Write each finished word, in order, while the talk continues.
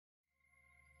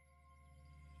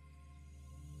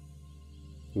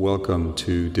Welcome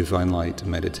to Divine Light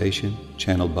Meditation,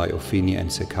 channeled by Ophinia and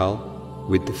Sekal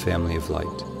with the Family of Light.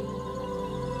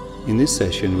 In this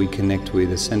session, we connect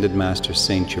with Ascended Master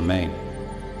Saint Germain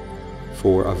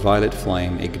for a violet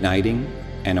flame igniting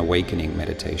and awakening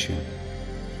meditation.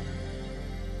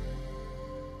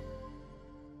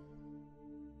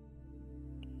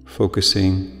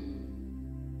 Focusing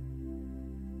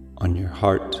on your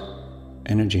heart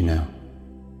energy now.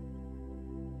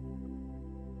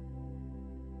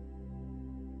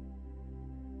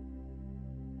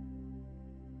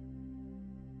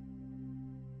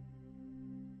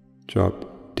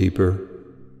 Drop deeper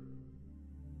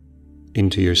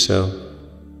into yourself,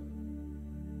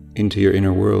 into your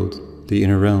inner world, the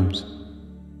inner realms.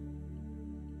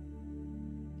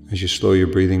 As you slow your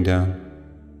breathing down,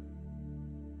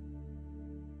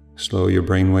 slow your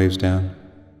brain waves down.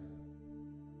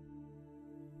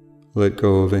 Let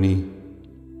go of any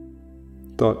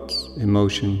thoughts,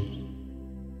 emotions,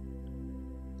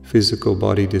 physical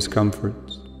body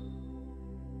discomforts.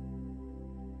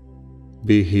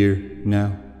 Be here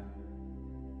now.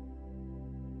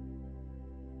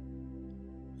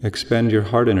 Expand your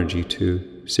heart energy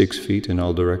to 6 feet in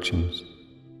all directions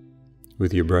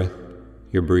with your breath,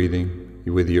 your breathing,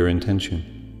 with your intention,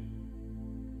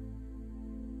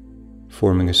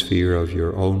 forming a sphere of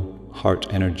your own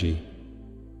heart energy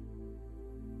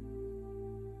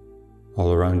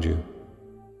all around you.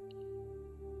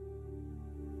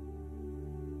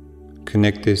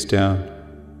 Connect this down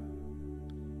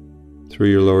through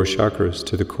your lower chakras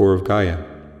to the core of Gaia.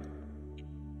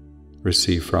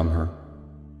 Receive from her.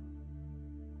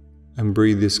 And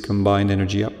breathe this combined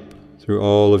energy up through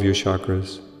all of your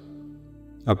chakras,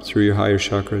 up through your higher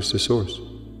chakras to Source.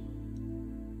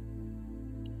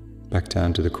 Back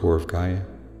down to the core of Gaia.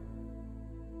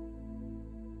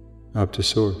 Up to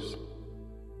Source.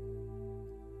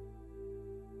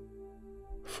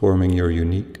 Forming your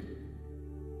unique,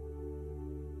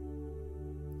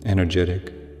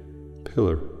 energetic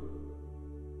pillar.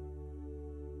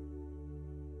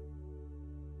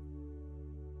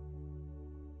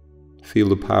 Feel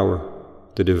the power,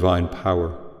 the divine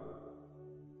power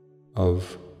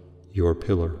of your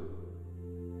pillar.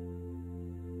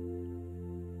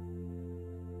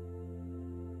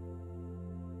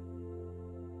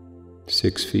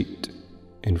 Six feet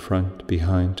in front,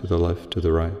 behind, to the left, to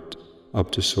the right,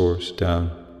 up to Source,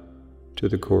 down to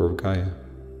the core of Gaia.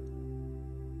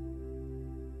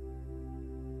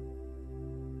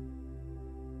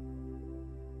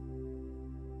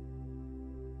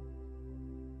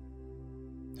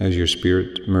 As your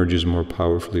spirit merges more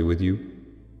powerfully with you,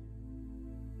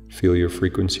 feel your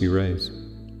frequency raise.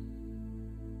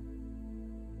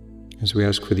 As we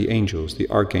ask for the angels, the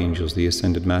archangels, the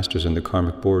ascended masters, and the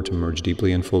karmic board to merge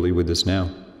deeply and fully with us now,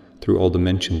 through all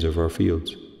dimensions of our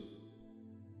fields.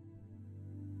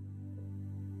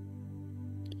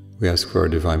 We ask for our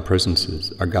divine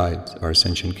presences, our guides, our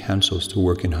ascension councils to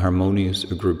work in harmonious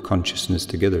group consciousness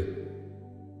together,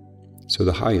 so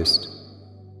the highest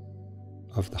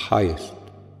of the highest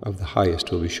of the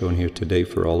highest will be shown here today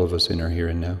for all of us in our here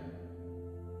and now.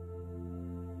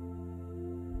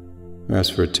 We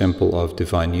ask for a temple of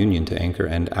divine union to anchor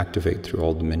and activate through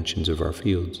all dimensions of our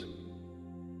fields.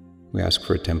 We ask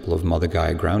for a temple of Mother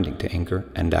Gaia grounding to anchor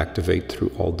and activate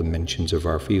through all dimensions of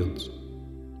our fields.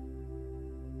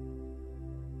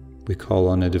 We call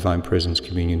on a Divine Presence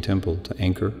Communion Temple to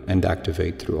anchor and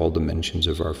activate through all dimensions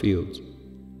of our fields.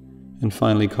 And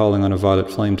finally, calling on a Violet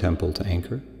Flame Temple to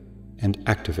anchor and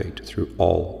activate through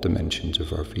all dimensions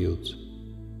of our fields.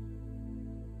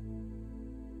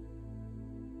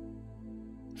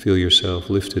 Feel yourself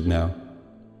lifted now,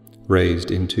 raised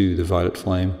into the Violet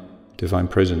Flame Divine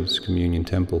Presence Communion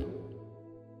Temple.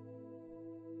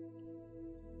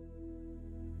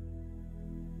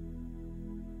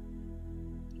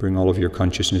 Bring all of your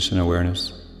consciousness and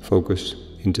awareness, focus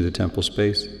into the temple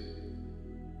space.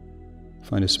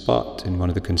 Find a spot in one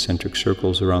of the concentric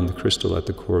circles around the crystal at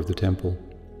the core of the temple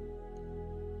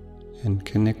and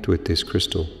connect with this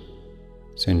crystal.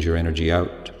 Send your energy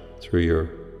out through your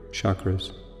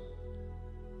chakras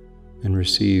and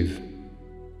receive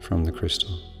from the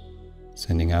crystal.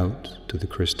 Sending out to the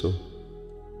crystal,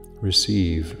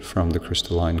 receive from the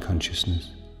crystalline consciousness,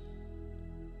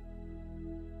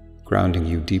 grounding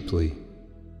you deeply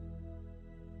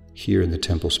here in the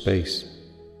temple space.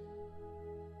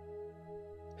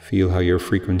 Feel how your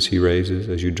frequency raises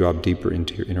as you drop deeper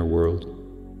into your inner world,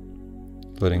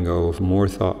 letting go of more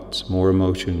thoughts, more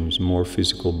emotions, more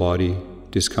physical body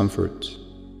discomforts.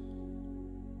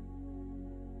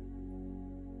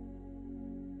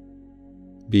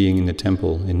 being in the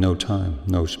temple in no time,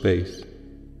 no space,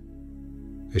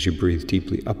 as you breathe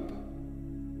deeply up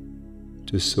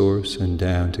to Source and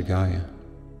down to Gaia.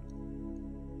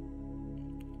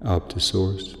 Up to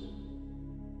Source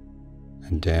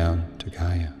and down to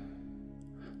Gaia.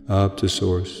 Up to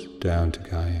Source, down to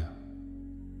Gaia.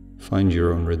 Find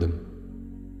your own rhythm.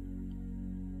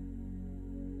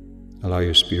 Allow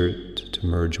your spirit to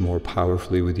merge more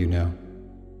powerfully with you now,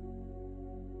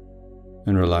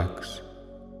 and relax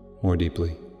more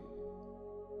deeply.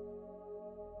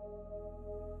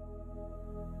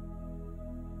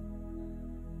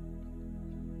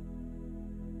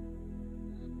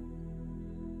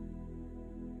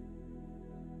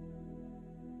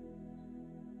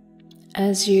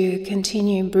 As you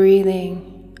continue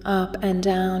breathing up and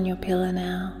down your pillar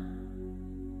now,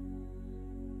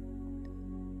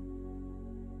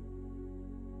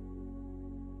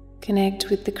 connect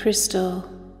with the crystal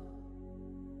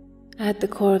at the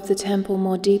core of the temple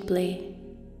more deeply.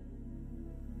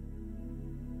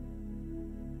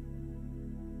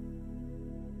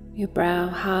 Your brow,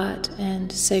 heart,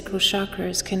 and sacral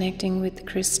chakras connecting with the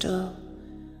crystal,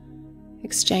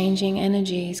 exchanging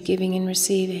energies, giving and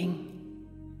receiving.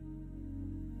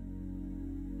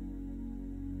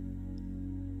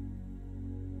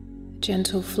 A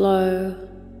gentle flow,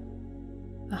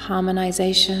 a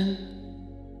harmonization,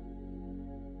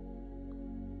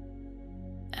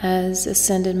 as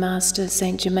Ascended Master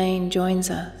Saint Germain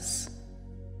joins us.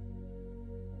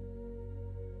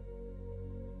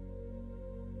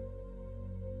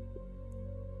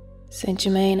 Saint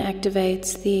Germain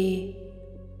activates the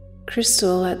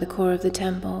crystal at the core of the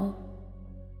temple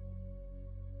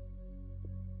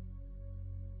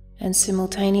and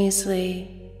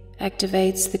simultaneously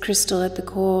activates the crystal at the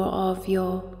core of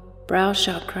your brow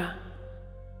chakra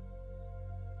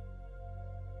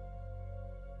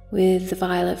with the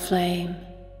violet flame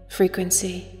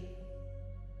frequency.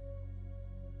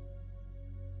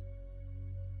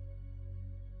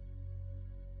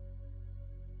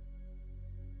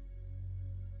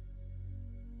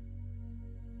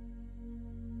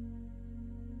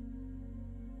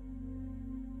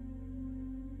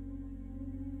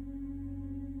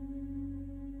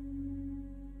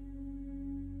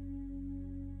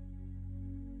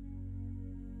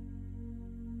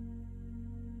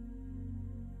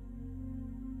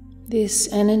 This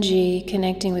energy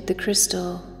connecting with the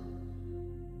crystal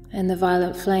and the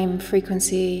violet flame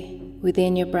frequency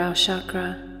within your brow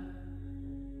chakra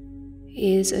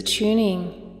is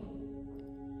attuning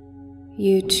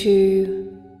you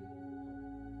to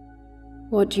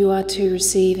what you are to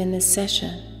receive in this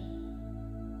session.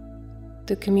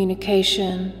 The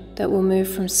communication that will move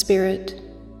from spirit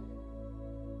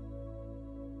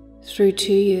through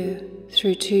to you,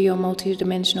 through to your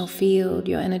multidimensional field,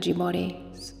 your energy bodies,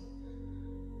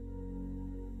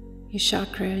 your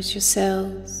chakras, your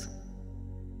cells,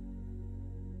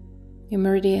 your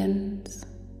meridians,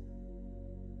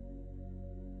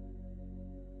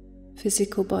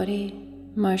 physical body,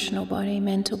 emotional body,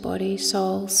 mental body,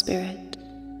 soul, spirit.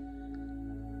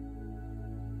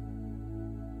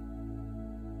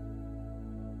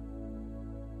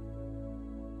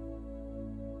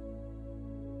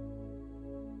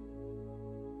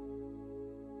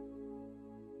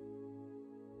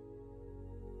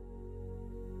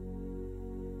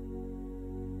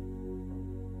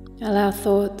 Allow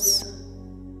thoughts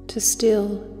to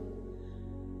still,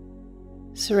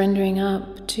 surrendering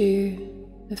up to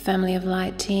the Family of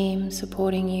Light team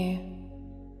supporting you.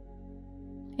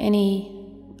 Any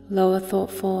lower thought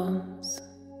forms,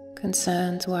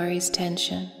 concerns, worries,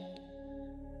 tension,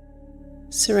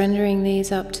 surrendering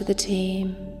these up to the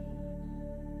team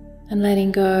and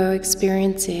letting go,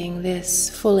 experiencing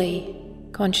this fully,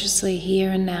 consciously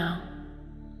here and now.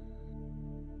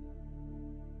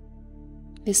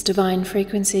 This divine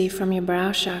frequency from your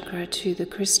brow chakra to the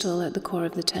crystal at the core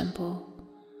of the temple.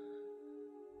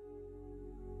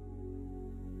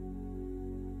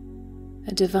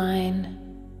 A divine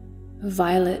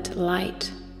violet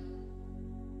light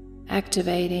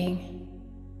activating,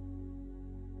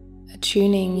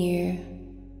 attuning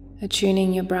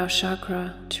your brow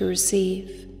chakra to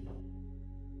receive.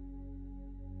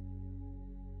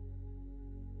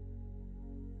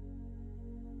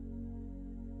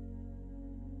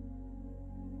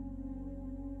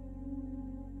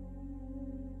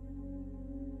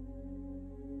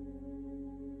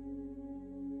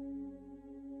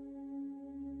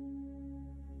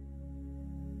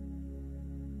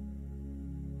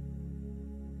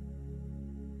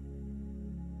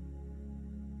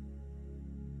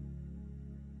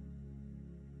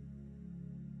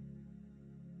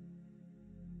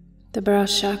 The brow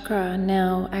chakra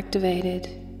now activated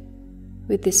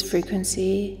with this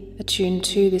frequency, attuned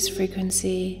to this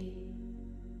frequency,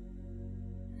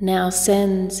 now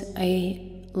sends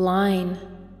a line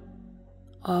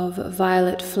of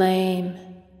violet flame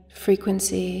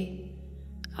frequency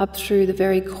up through the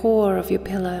very core of your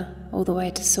pillar, all the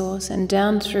way to source, and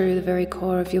down through the very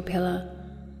core of your pillar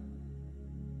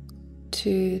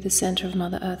to the center of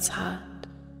Mother Earth's heart.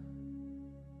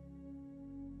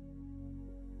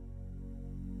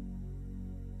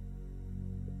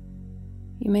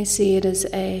 You may see it as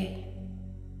a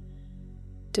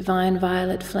divine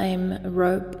violet flame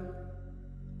rope,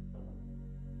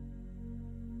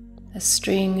 a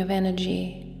string of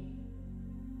energy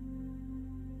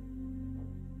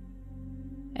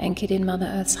anchored in Mother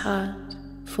Earth's heart,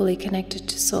 fully connected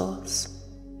to Source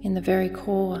in the very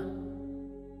core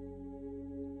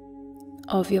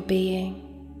of your being.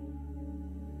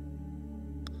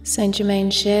 Saint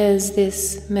Germain shares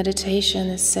this meditation,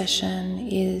 this session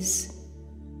is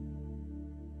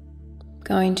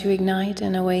going to ignite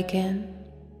and awaken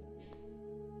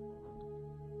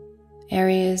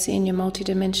areas in your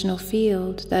multidimensional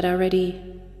field that are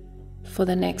ready for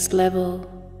the next level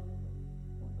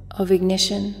of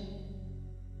ignition,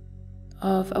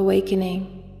 of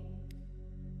awakening,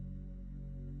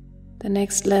 the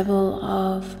next level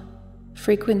of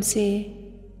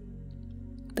frequency,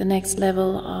 the next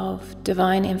level of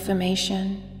divine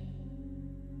information.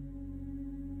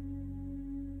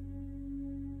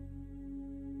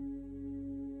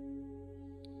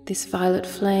 This violet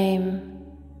flame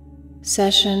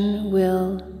session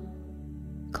will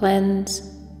cleanse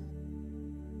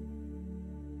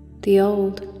the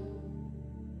old,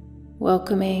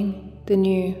 welcoming the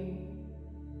new.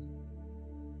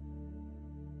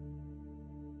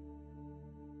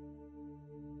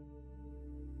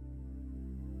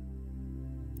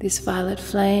 This violet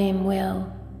flame will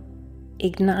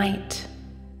ignite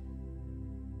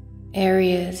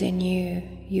areas in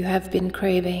you have been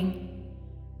craving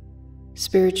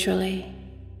spiritually.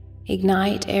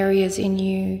 Ignite areas in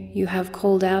you have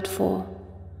called out for.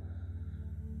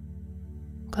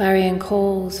 Clarion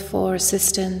calls for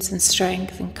assistance and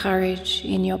strength and courage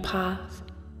in your path.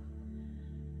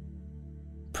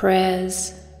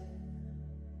 Prayers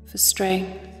for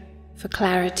strength, for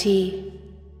clarity,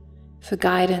 for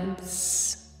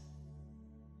guidance.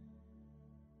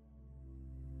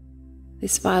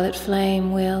 This violet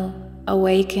flame will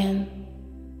awaken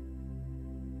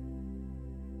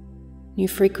new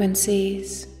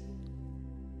frequencies,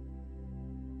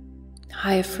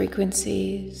 higher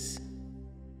frequencies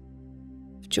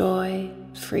of joy,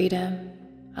 freedom,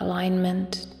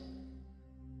 alignment,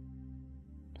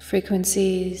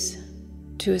 frequencies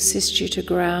to assist you to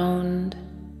ground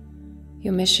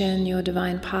your mission, your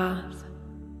divine path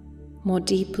more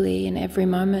deeply in every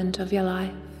moment of your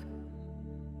life,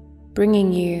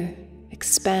 bringing you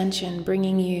expansion,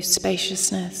 bringing you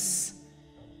spaciousness,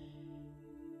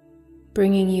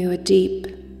 bringing you a deep,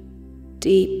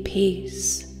 deep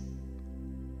peace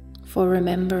for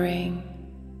remembering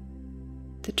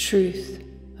the truth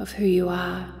of who you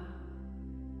are,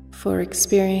 for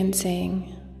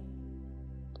experiencing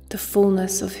the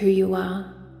fullness of who you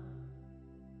are.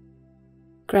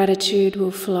 Gratitude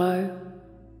will flow.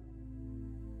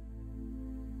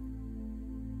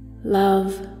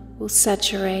 Love will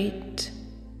saturate.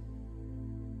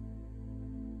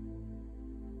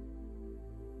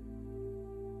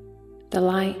 The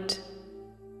light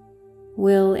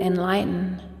will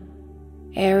enlighten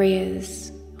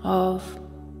areas of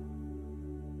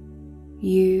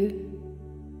you,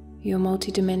 your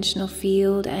multidimensional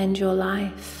field, and your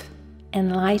life.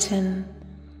 Enlighten,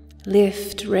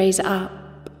 lift, raise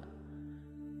up,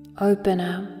 open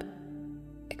up,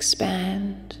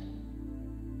 expand,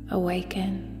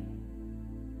 awaken.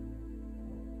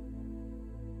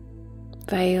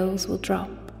 Veils will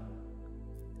drop,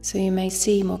 so you may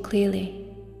see more clearly.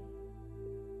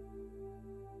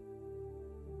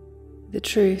 The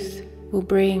truth will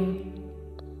bring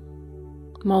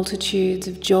multitudes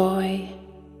of joy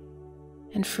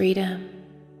and freedom.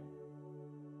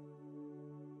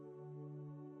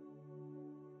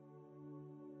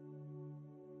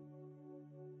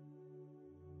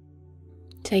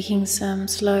 Taking some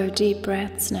slow, deep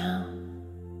breaths now,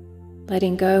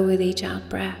 letting go with each out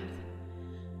breath.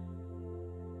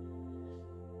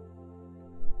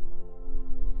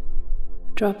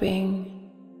 Dropping,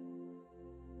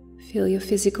 feel your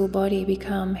physical body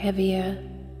become heavier,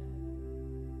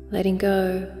 letting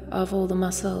go of all the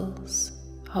muscles,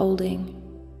 holding.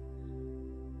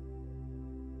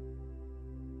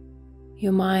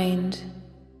 Your mind,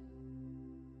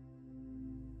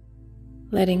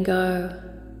 letting go,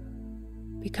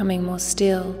 becoming more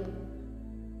still,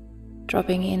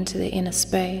 dropping into the inner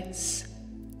space.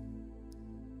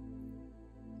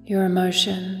 Your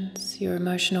emotions, your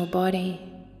emotional body,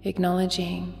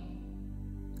 acknowledging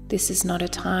this is not a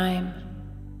time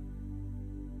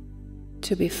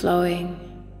to be flowing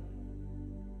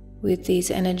with these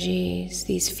energies,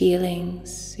 these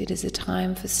feelings. It is a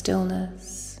time for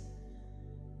stillness,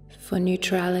 for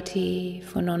neutrality,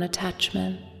 for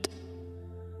non-attachment,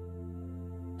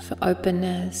 for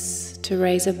openness, to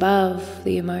raise above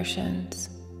the emotions,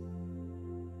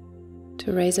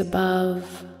 to raise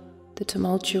above the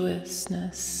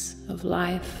tumultuousness of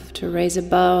life, to raise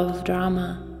above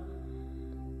drama,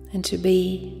 and to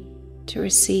be, to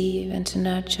receive and to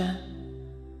nurture,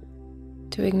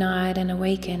 to ignite and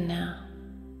awaken now.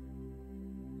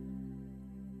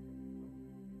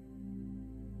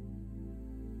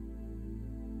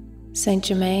 Saint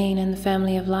Germain and the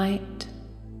family of light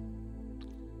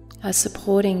are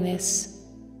supporting this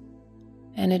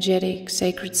energetic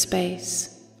sacred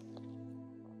space.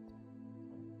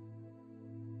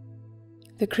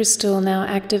 The crystal now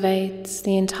activates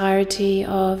the entirety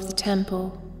of the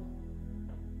temple,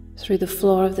 through the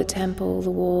floor of the temple,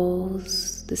 the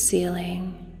walls, the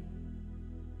ceiling.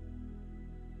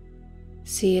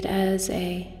 See it as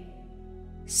a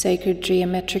sacred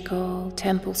geometrical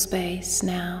temple space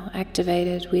now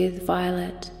activated with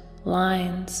violet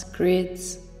lines,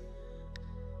 grids,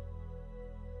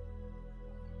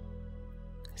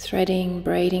 threading,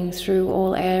 braiding through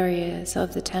all areas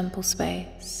of the temple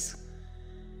space,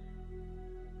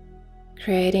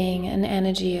 creating an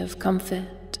energy of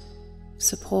comfort,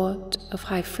 support, of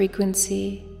high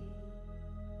frequency,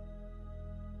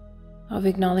 of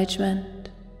acknowledgement,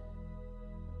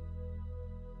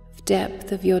 of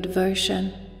depth of your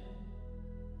devotion.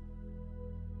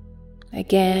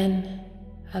 Again,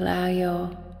 allow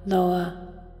your lower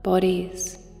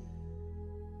bodies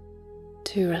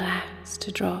to relax,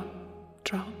 to drop,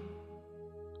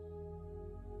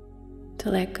 to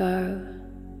let go,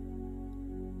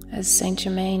 as Saint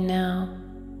Germain now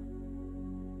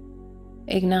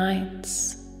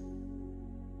ignites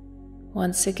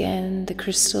once again the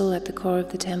crystal at the core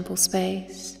of the temple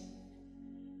space,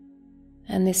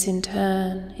 and this in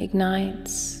turn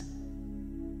ignites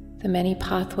the many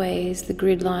pathways, the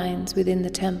grid lines within the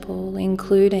temple,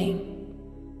 including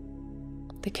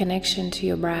the connection to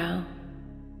your brow,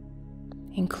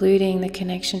 including the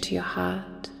connection to your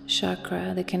heart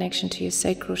chakra, the connection to your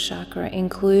sacral chakra,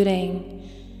 including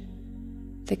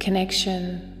the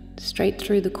connection straight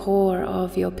through the core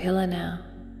of your pillar now.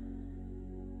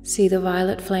 See the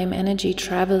violet flame energy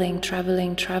traveling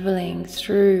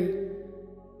through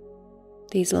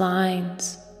these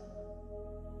lines,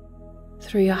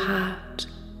 through your heart,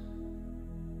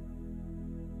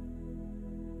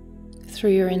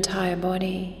 through your entire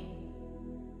body,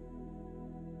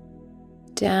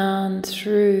 down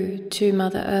through to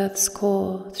Mother Earth's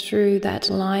core, through that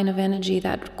line of energy,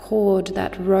 that cord,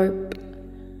 that rope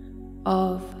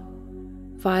of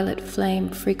violet flame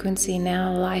frequency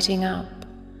now lighting up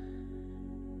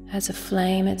as a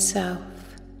flame itself.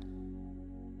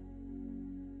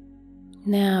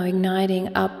 Now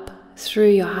igniting up through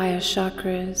your higher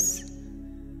chakras,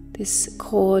 this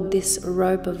cord, this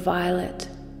rope of violet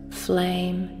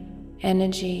flame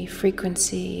energy,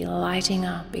 frequency, lighting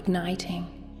up, igniting,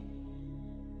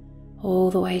 all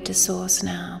the way to source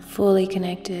now, fully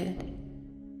connected.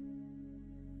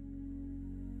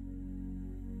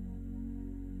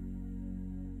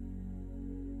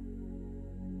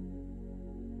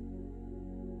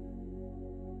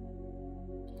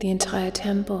 The entire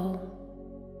temple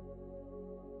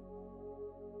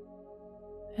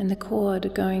and the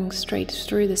cord going straight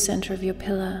through the center of your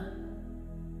pillar,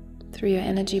 through your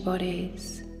energy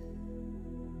bodies,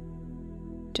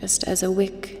 just as a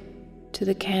wick to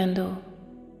the candle.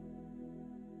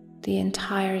 The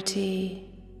entirety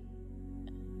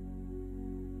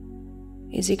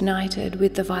is ignited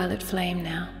with the violet flame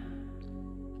now.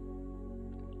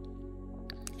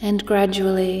 And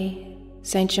gradually,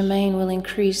 Saint Germain will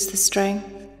increase the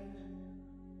strength,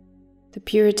 the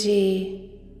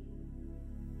purity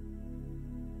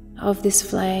of this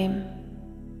flame.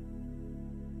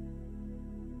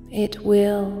 It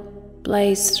will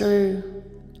blaze through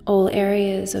all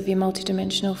areas of your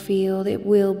multidimensional field. It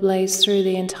will blaze through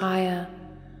the entire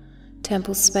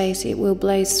temple space. It will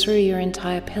blaze through your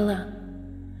entire pillar,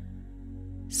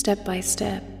 step by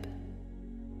step.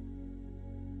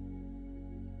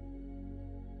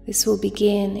 This will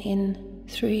begin in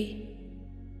 3,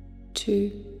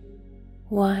 2,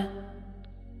 1.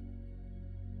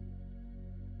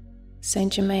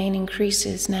 Saint Germain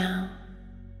increases now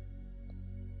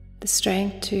the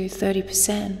strength to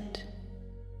 30%,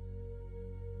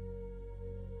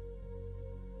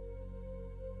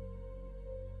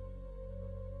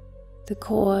 The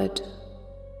cord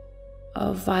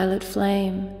of violet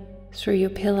flame through your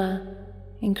pillar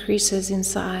increases in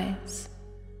size,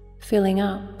 filling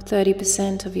up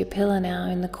 30% of your pillar now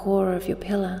in the core of your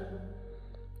pillar.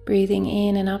 Breathing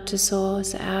in and up to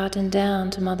Source, out and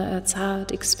down to Mother Earth's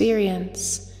heart.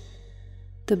 Experience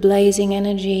the blazing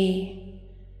energy,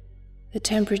 the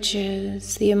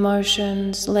temperatures, the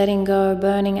emotions, letting go,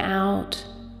 burning out.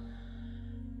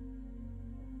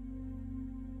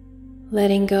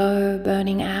 Letting go,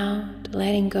 burning out,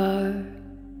 letting go.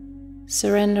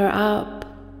 Surrender up.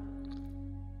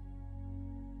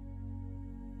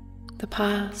 The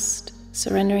past,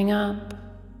 surrendering up.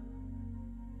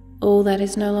 All that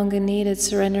is no longer needed,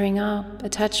 surrendering up.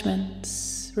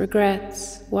 Attachments,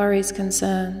 regrets, worries,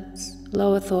 concerns,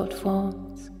 lower thought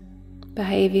forms,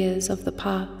 behaviors of the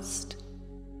past.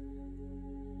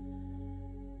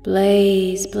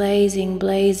 Blazing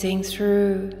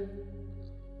through.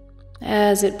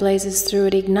 As it blazes through,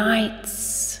 it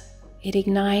ignites. It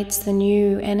ignites the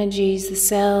new energies, the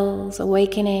cells,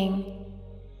 awakening.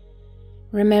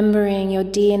 Remembering your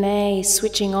DNA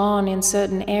switching on in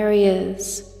certain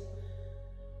areas.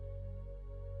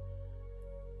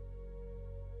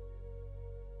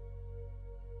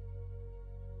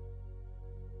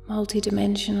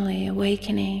 Multidimensionally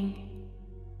awakening.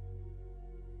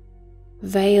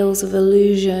 Veils of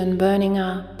illusion burning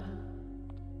up.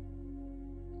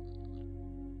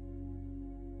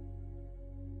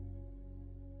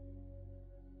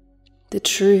 The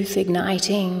truth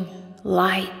igniting,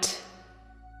 light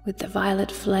with the violet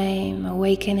flame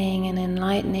awakening and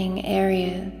enlightening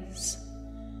areas.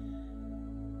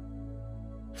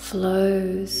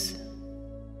 Flows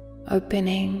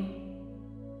opening.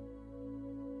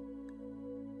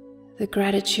 The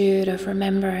gratitude of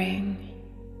remembering.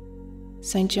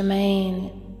 Saint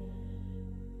Germain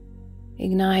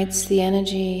ignites the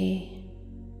energy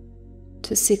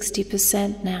to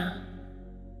 60% now.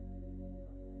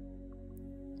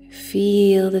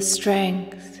 Feel the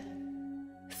strength.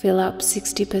 Fill up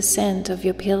 60% of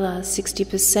your pillar,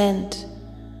 60%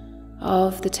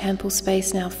 of the temple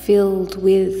space now filled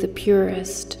with the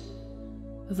purest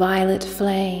violet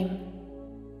flame.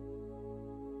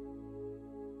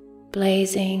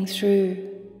 Blazing through.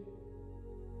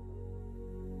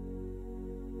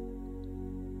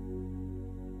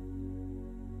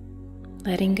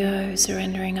 Letting go,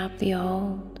 surrendering up the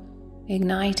old,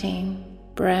 igniting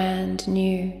brand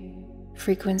new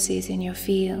frequencies in your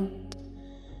field,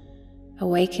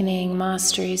 awakening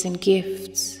masteries and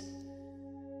gifts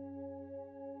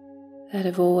that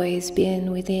have always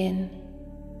been within.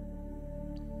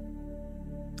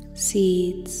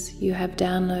 Seeds you have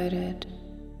downloaded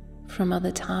from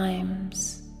other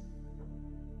times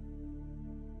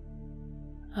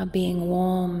are being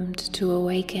warmed to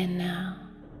awaken now.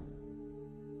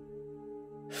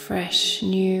 Fresh,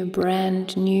 new,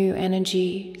 brand new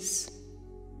energies.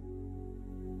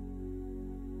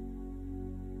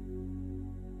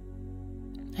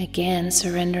 Again,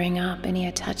 surrendering up any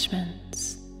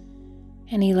attachments,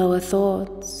 any lower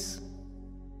thoughts,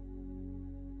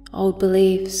 old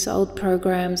beliefs, old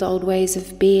programs, old ways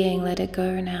of being. Let it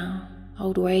go now.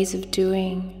 Old ways of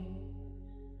doing.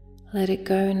 Let it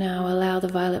go now. Allow the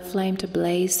violet flame to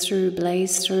blaze through,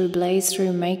 blaze through, blaze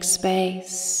through. Make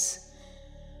space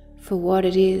for what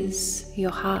it is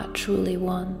your heart truly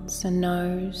wants and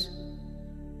knows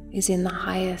is in the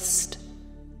highest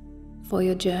for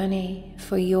your journey,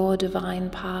 for your divine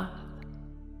path.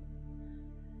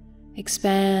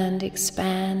 Expand,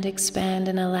 expand, expand,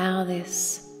 and allow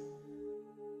this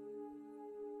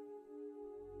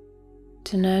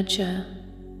to nurture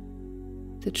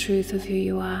the truth of who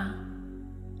you are.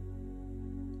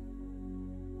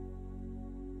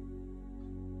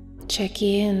 Check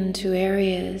in to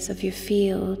areas of your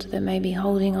field that may be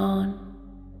holding on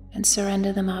and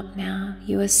surrender them up now.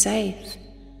 You are safe.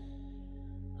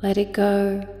 Let it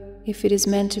go. If it is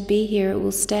meant to be here, it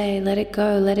will stay. Let it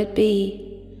go. Let it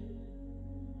be.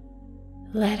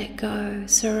 Let it go.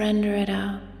 Surrender it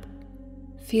up.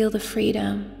 Feel the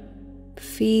freedom.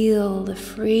 Feel the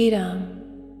freedom.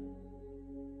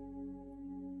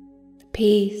 The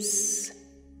peace.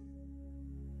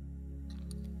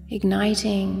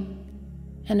 Igniting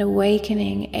and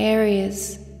awakening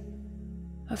areas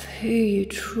of who you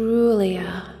truly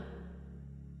are.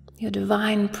 Your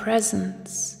divine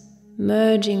presence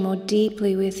merging more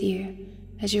deeply with you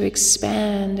as you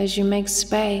expand, as you make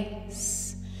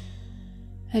space,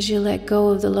 as you let go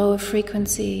of the lower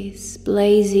frequencies,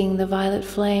 blazing the violet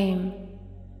flame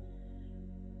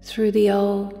through the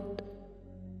old,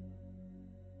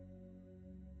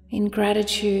 in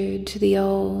gratitude to the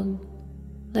old,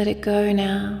 Let it go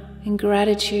now. In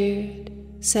gratitude,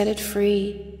 set it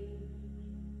free.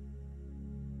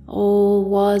 All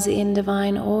was in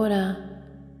divine order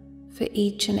for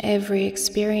each and every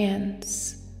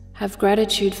experience. Have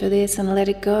gratitude for this and let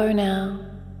it go now.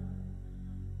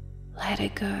 Let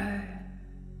it go.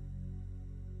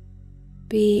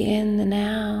 Be in the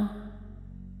now.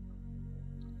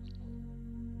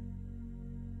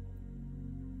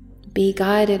 Be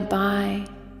guided by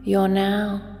your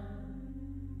now,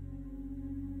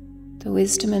 the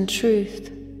wisdom and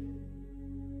truth,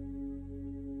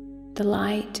 the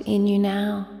light in you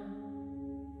now.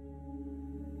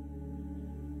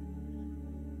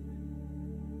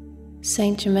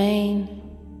 Saint Germain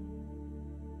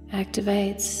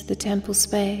activates the temple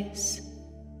space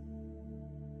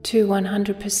to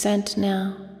 100%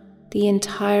 now. The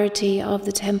entirety of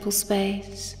the temple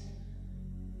space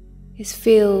is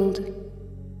filled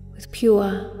with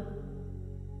pure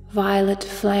violet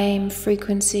flame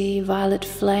frequency, violet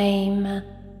flame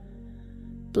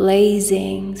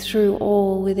blazing through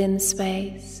all within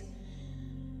space,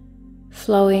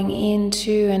 flowing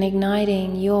into and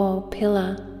igniting your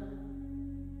pillar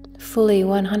fully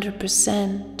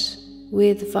 100%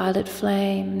 with violet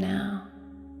flame now,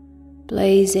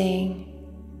 blazing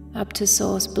up to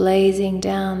source, blazing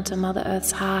down to Mother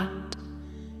Earth's heart.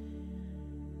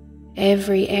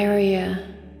 Every area,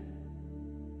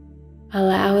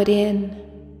 allow it in.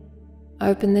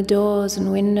 Open the doors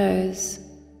and windows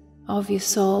of your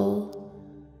soul,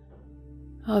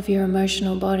 of your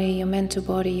emotional body, your mental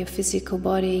body, your physical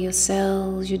body, your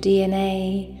cells, your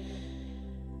DNA.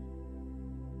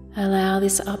 Allow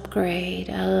this upgrade,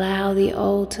 allow the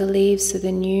old to leave so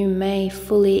the new may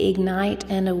fully ignite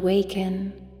and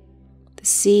awaken. The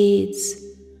seeds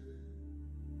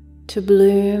to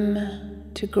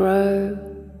bloom, to grow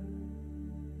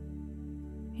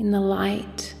in the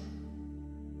light,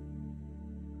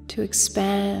 to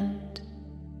expand,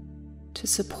 to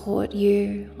support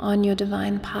you on your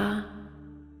divine path.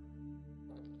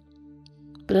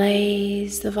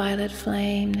 Blaze the violet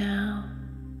flame now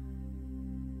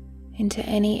into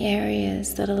any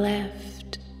areas that are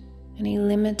left, any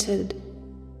limited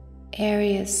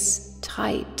areas,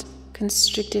 tight,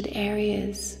 constricted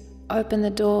areas. Open the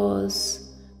doors.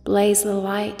 Blaze the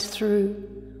light through.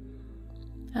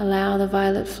 Allow the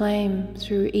violet flame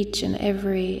through each and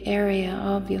every area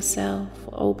of yourself,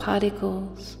 all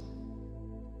particles.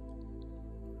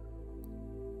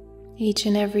 Each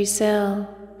and every cell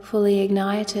fully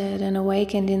ignited and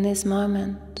awakened in this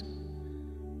moment,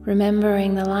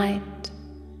 remembering the light,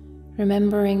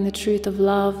 remembering the truth of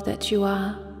love that you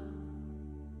are,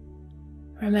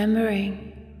 remembering,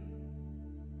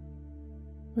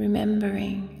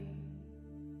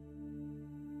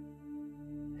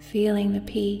 feeling the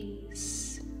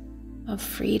peace of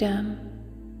freedom,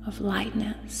 of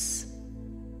lightness.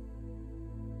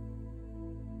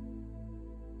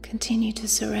 Continue to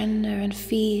surrender and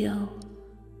feel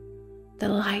the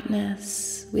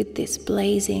lightness with this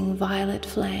blazing violet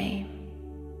flame,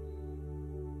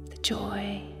 the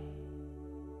joy.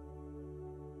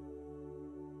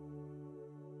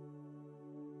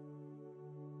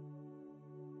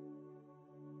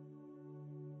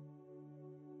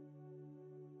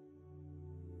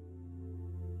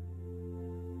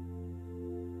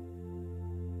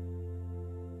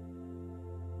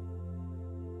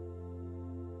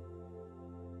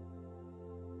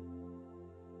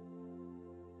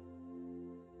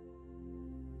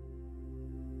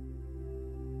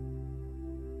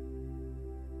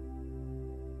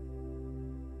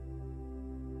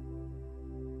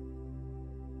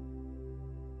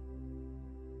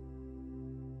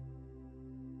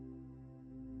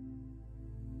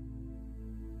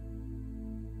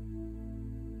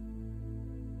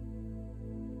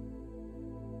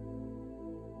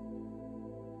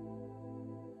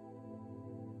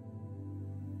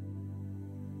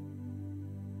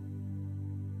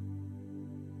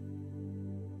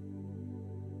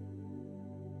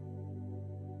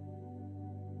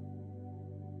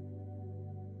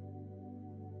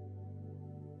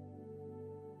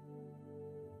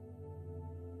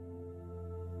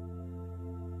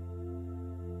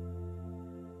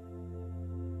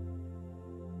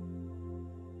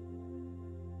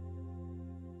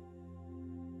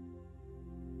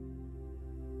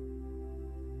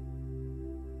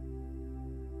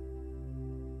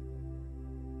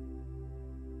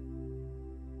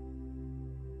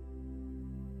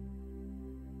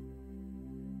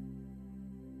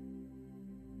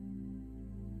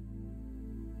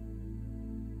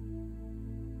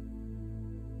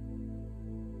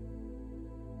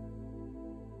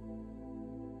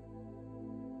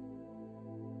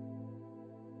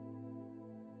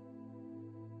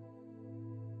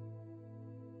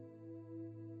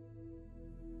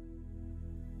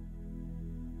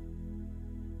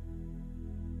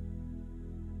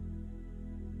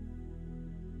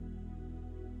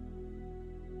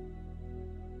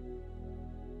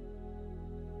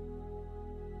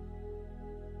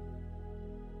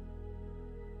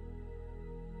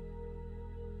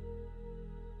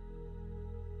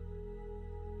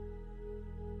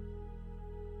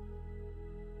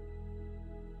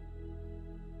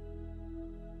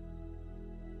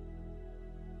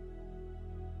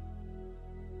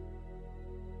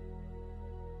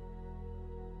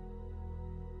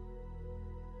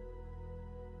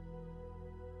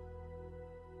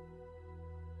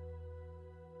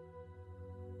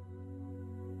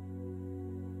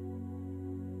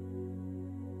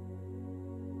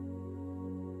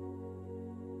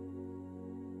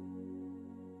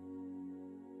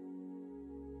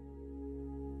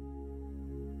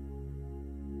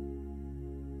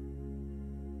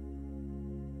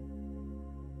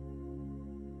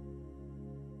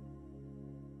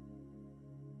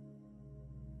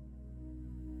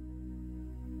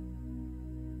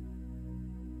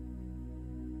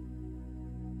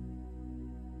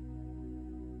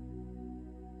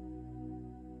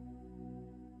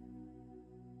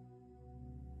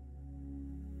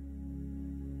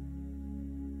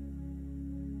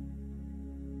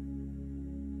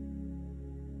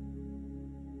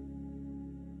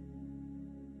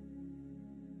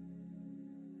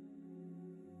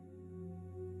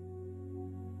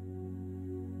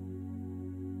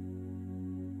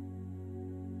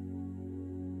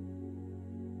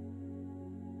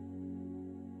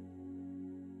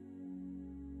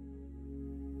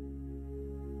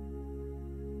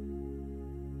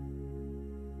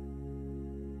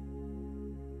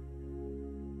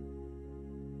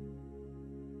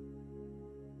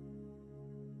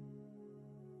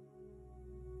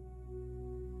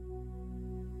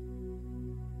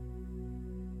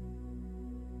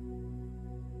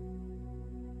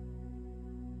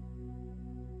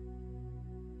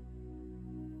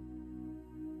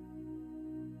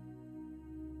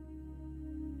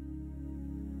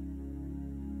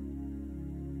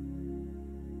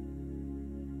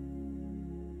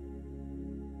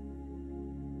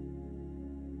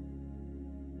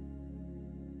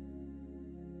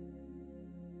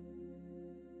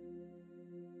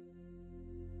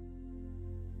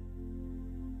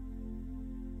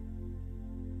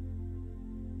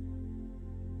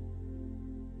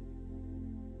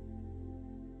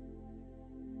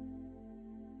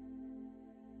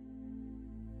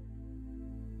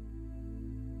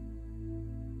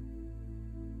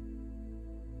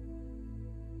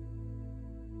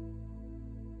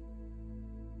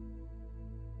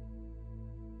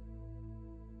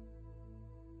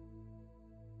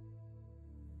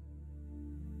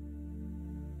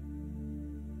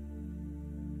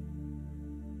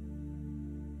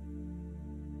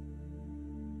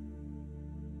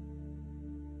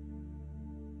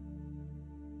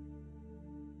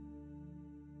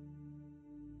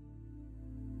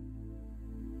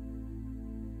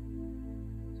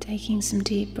 Taking some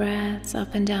deep breaths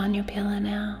up and down your pillar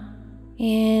now.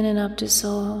 In and up to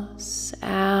Source,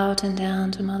 out and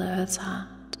down to Mother Earth's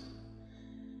heart.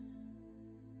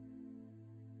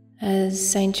 As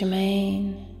Saint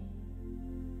Germain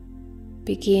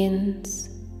begins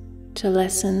to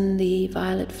lessen the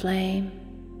violet flame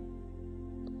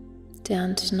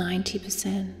down to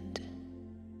 90%,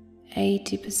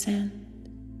 80%,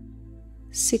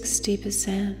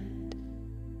 60%,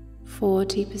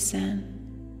 40%,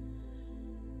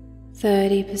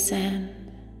 30%.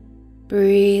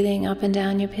 Breathing up and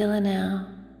down your pillar now.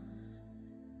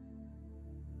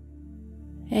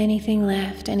 Anything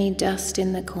left, any dust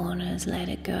in the corners, let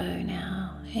it go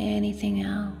now. Anything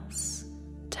else,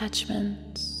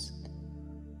 attachments,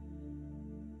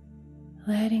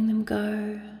 letting them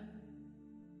go.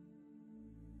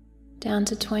 Down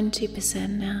to 20%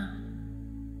 now.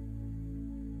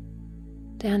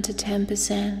 Down to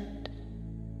 10%.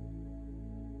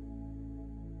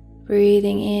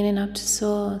 Breathing in and up to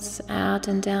Source, out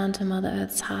and down to Mother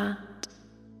Earth's heart.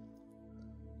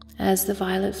 As the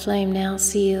violet flame now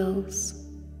seals.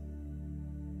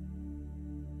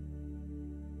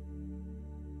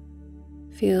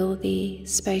 Feel the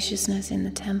spaciousness in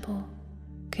the temple.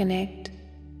 Connect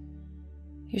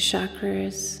your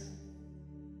chakras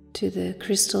to the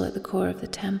crystal at the core of the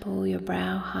temple, your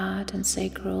brow, heart, and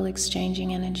sacral,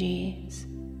 exchanging energies.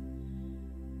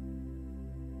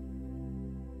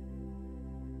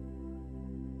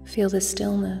 Feel the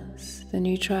stillness, the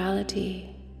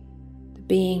neutrality, the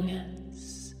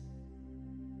beingness,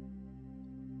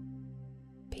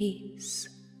 peace.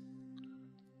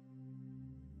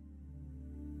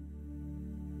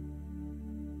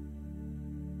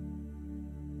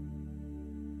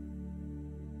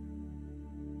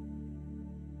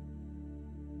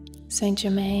 Saint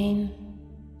Germain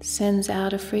sends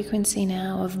out a frequency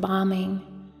now of balming,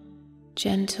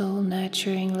 gentle,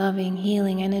 nurturing, loving,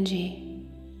 healing energy.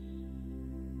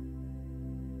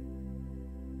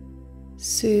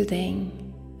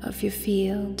 Soothing of your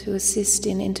field to assist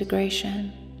in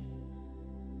integration,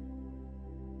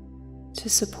 to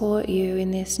support you in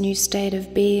this new state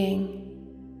of being,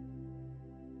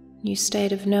 new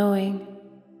state of knowing.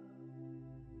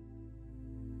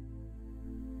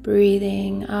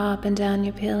 Breathing up and down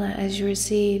your pillar as you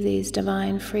receive these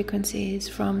divine frequencies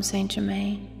from Saint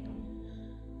Germain.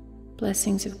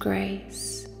 Blessings of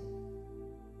grace,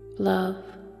 love,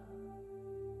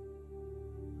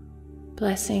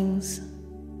 blessings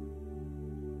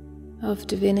of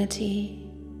divinity,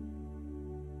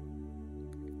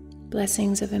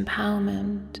 blessings of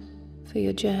empowerment for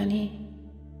your journey.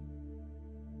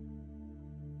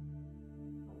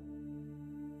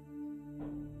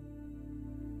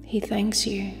 He thanks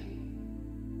you.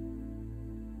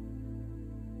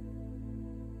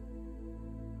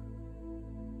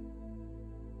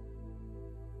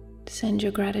 Send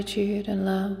your gratitude and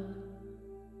love.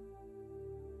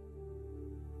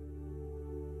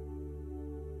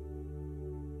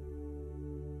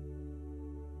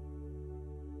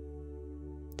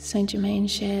 Saint Germain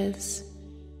shares,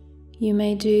 you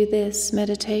may do this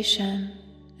meditation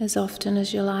as often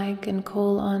as you like and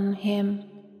call on him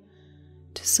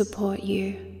to support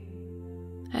you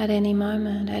at any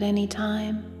moment, at any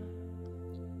time.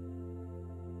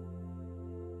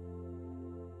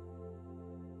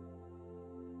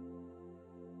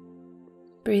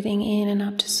 Breathing in and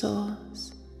up to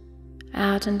Source,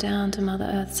 out and down to Mother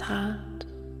Earth's heart.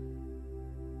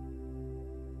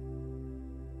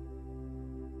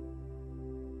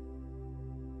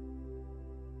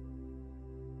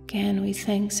 Again, we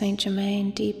thank Saint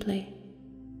Germain deeply.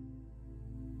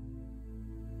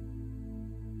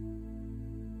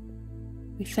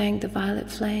 We thank the violet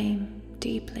flame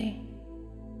deeply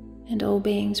and all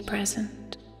beings present.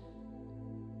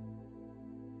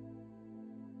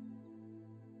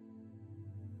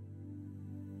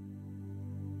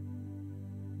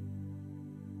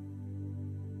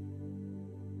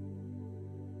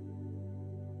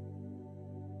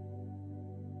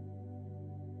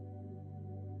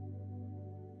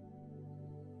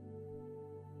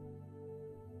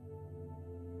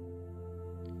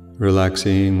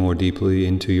 Relaxing more deeply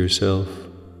into yourself,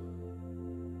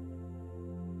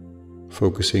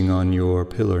 focusing on your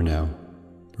pillar now,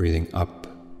 breathing up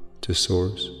to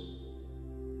Source,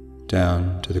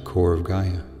 down to the core of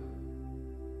Gaia,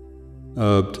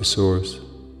 up to Source,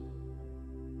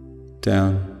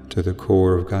 down to the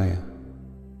core of Gaia,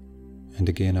 and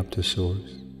again up to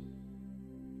Source,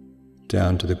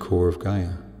 down to the core of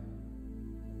Gaia.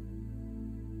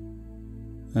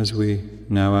 As we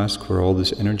now ask for all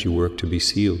this energy work to be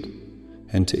sealed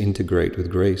and to integrate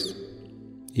with grace,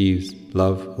 ease,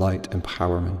 love, light,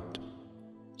 empowerment.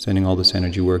 Sending all this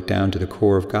energy work down to the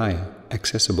core of Gaia,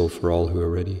 accessible for all who are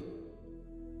ready.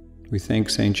 We thank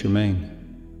Saint Germain.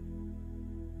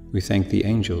 We thank the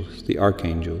angels, the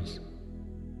archangels,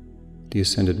 the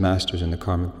Ascended Masters in the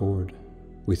Karmic Board.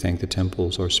 We thank the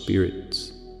temples, our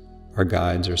spirits, our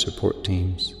guides, our support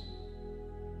teams,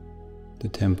 the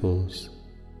temples.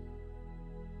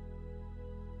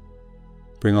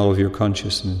 Bring all of your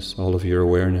consciousness, all of your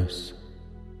awareness,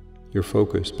 your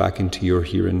focus back into your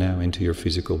here and now, into your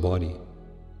physical body.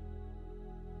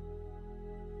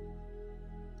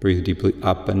 Breathe deeply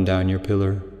up and down your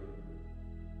pillar,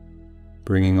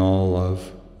 bringing all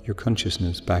of your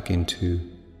consciousness back into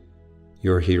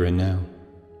your here and now.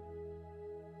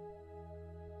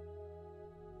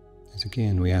 As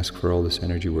again, we ask for all this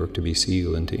energy work to be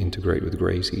sealed and to integrate with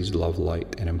grace, ease, love,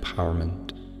 light, and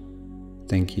empowerment.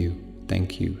 Thank you,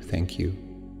 thank you, thank you.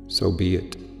 So be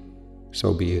it,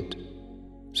 so be it,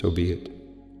 so be it.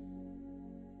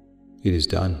 It is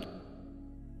done.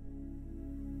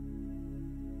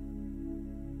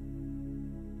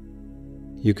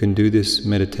 You can do this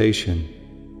meditation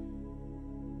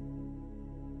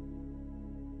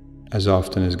as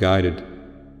often as guided.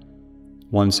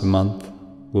 Once a month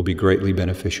will be greatly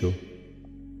beneficial.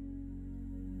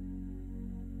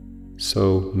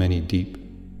 So many deep,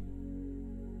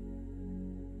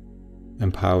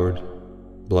 empowered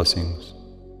blessings.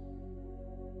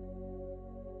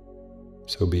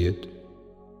 So be it,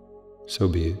 so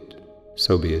be it,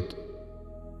 so be it.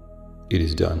 It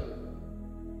is done.